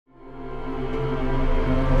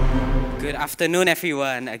Good afternoon,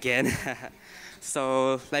 everyone, again.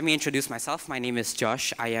 So let me introduce myself. My name is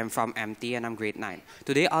Josh. I am from MT and I'm grade 9.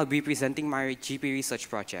 Today I'll be presenting my GP research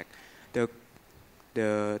project.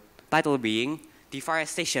 The title being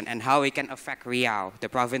Deforestation and How It Can Affect Riau, the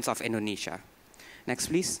province of Indonesia. Next,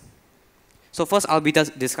 please. So first I'll be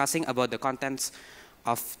discussing about the contents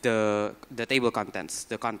of the table contents,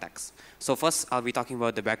 the context. So first, I'll be talking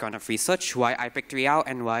about the background of research, why I picked Riau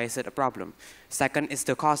and why is it a problem. Second is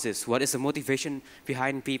the causes, what is the motivation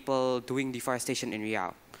behind people doing deforestation in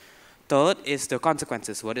Riau. Third is the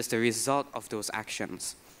consequences, what is the result of those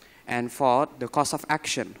actions. And fourth, the cost of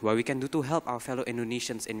action, what we can do to help our fellow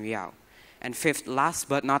Indonesians in Riau. And fifth, last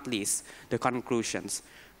but not least, the conclusions,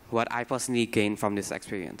 what I personally gained from this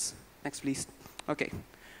experience. Next, please. Okay.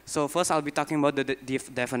 So first, I'll be talking about the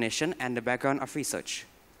definition and the background of research.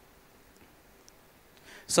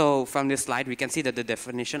 So from this slide, we can see that the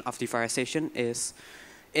definition of deforestation is,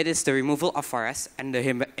 it is the removal of forests and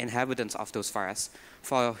the inhabitants of those forests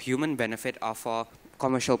for human benefit or for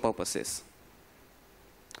commercial purposes.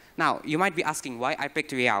 Now, you might be asking why I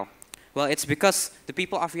picked Riau. Well, it's because the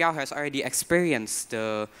people of Riau has already experienced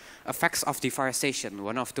the effects of deforestation.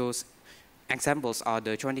 One of those examples are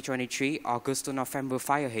the 2023 August to November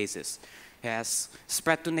fire hazes. It has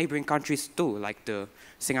spread to neighboring countries too, like the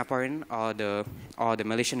Singaporean or the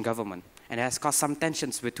Malaysian government. And it has caused some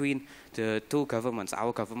tensions between the two governments,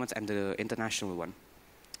 our government and the international one.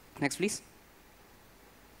 Next, please.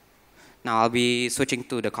 Now I'll be switching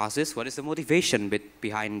to the causes. What is the motivation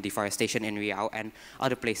behind deforestation in Riau and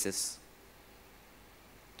other places?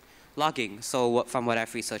 Logging. So from what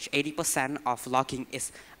I've researched, 80% of logging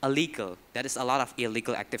is illegal. That is a lot of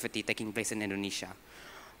illegal activity taking place in Indonesia.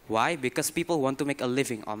 Why? Because people want to make a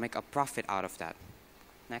living or make a profit out of that.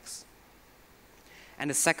 Next. And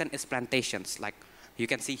the second is plantations. Like you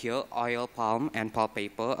can see here, oil, palm, and pulp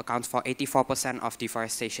paper accounts for 84% of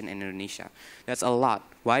deforestation in Indonesia. That's a lot.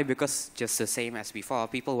 Why? Because just the same as before,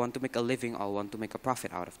 people want to make a living or want to make a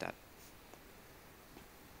profit out of that.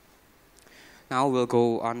 Now we'll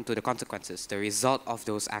go on to the consequences, the result of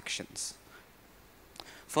those actions.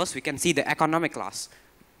 First, we can see the economic loss.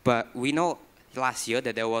 But we know last year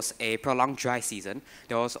that there was a prolonged dry season.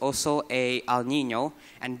 There was also a El Nino,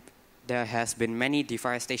 and there has been many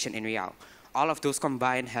deforestation in Riau. All of those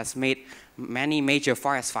combined has made many major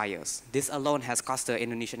forest fires. This alone has cost the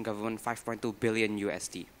Indonesian government 5.2 billion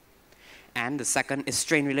USD. And the second is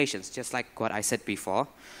strained relations, just like what I said before.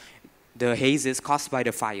 The hazes caused by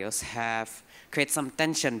the fires have created some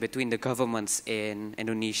tension between the governments in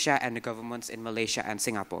Indonesia and the governments in Malaysia and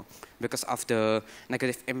Singapore because of the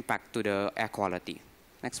negative impact to the air quality.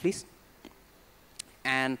 Next, please.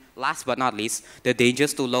 And last but not least, the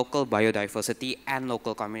dangers to local biodiversity and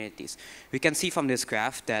local communities. We can see from this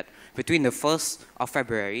graph that between the 1st of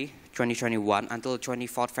February 2021 until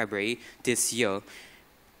 24th February this year,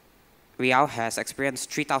 Riau has experienced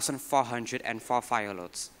 3,404 fire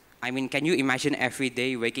alerts. I mean, can you imagine every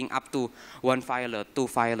day waking up to 1 fire alert, 2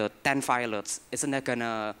 fire alert, 10 fire alerts? Isn't that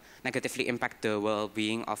gonna negatively impact the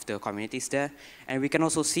well-being of the communities there? And we can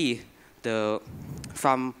also see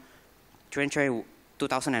from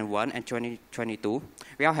 2001 and 2022,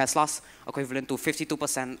 Riau has lost equivalent to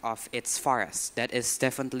 52% of its forests. That is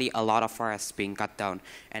definitely a lot of forests being cut down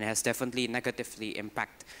and has definitely negatively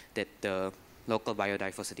impacted the local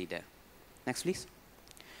biodiversity there. Next, please.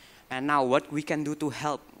 And now, what we can do to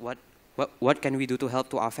help? What can we do to help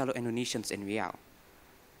to our fellow Indonesians in Riau?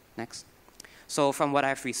 Next. So, from what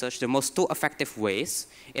I've researched, the most two effective ways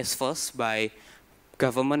is first by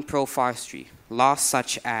government pro-forestry laws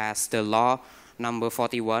such as the law number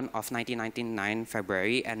 41 of 1999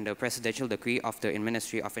 February and the presidential decree of the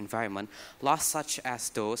Ministry of Environment. Laws such as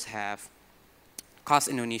those have caused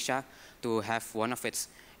Indonesia to have one of its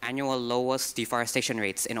annual lowest deforestation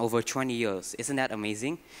rates in over 20 years. Isn't that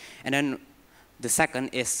amazing? And then the second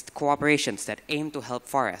is cooperations that aim to help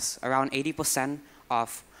forests. Around 80%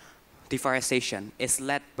 of deforestation is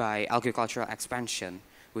led by agricultural expansion,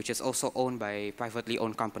 which is also owned by privately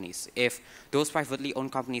owned companies. If those privately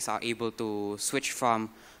owned companies are able to switch from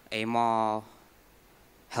a more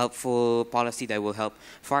helpful policy that will help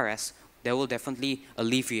forests, they will definitely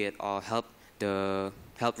alleviate or help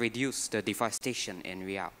reduce the deforestation in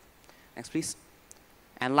Riau. Next, please.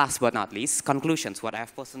 And last but not least, conclusions, what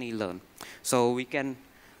I've personally learned. So we can,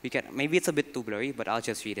 maybe it's a bit too blurry, but I'll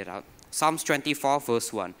just read it out. Psalms 24,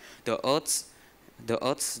 verse 1. The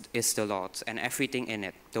earth is the Lord's and everything in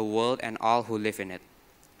it, the world and all who live in it.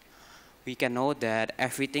 We can know that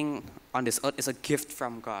everything on this earth is a gift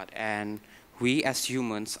from God, and we as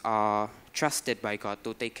humans are trusted by God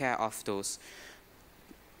to take care of those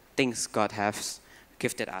things God has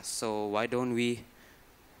gifted us. So why don't we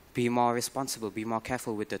be more responsible, be more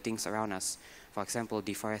careful with the things around us? For example,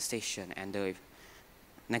 deforestation and the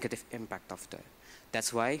negative impact of that.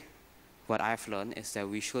 That's why what I've learned is that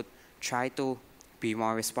we should try to be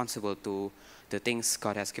more responsible to the things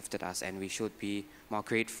God has gifted us, and we should be more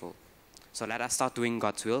grateful. So let us start doing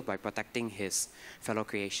God's will by protecting His fellow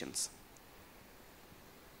creations.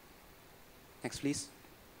 Next, please.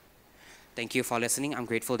 Thank you for listening. I'm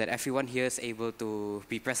grateful that everyone here is able to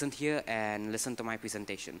be present here and listen to my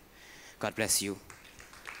presentation. God bless you.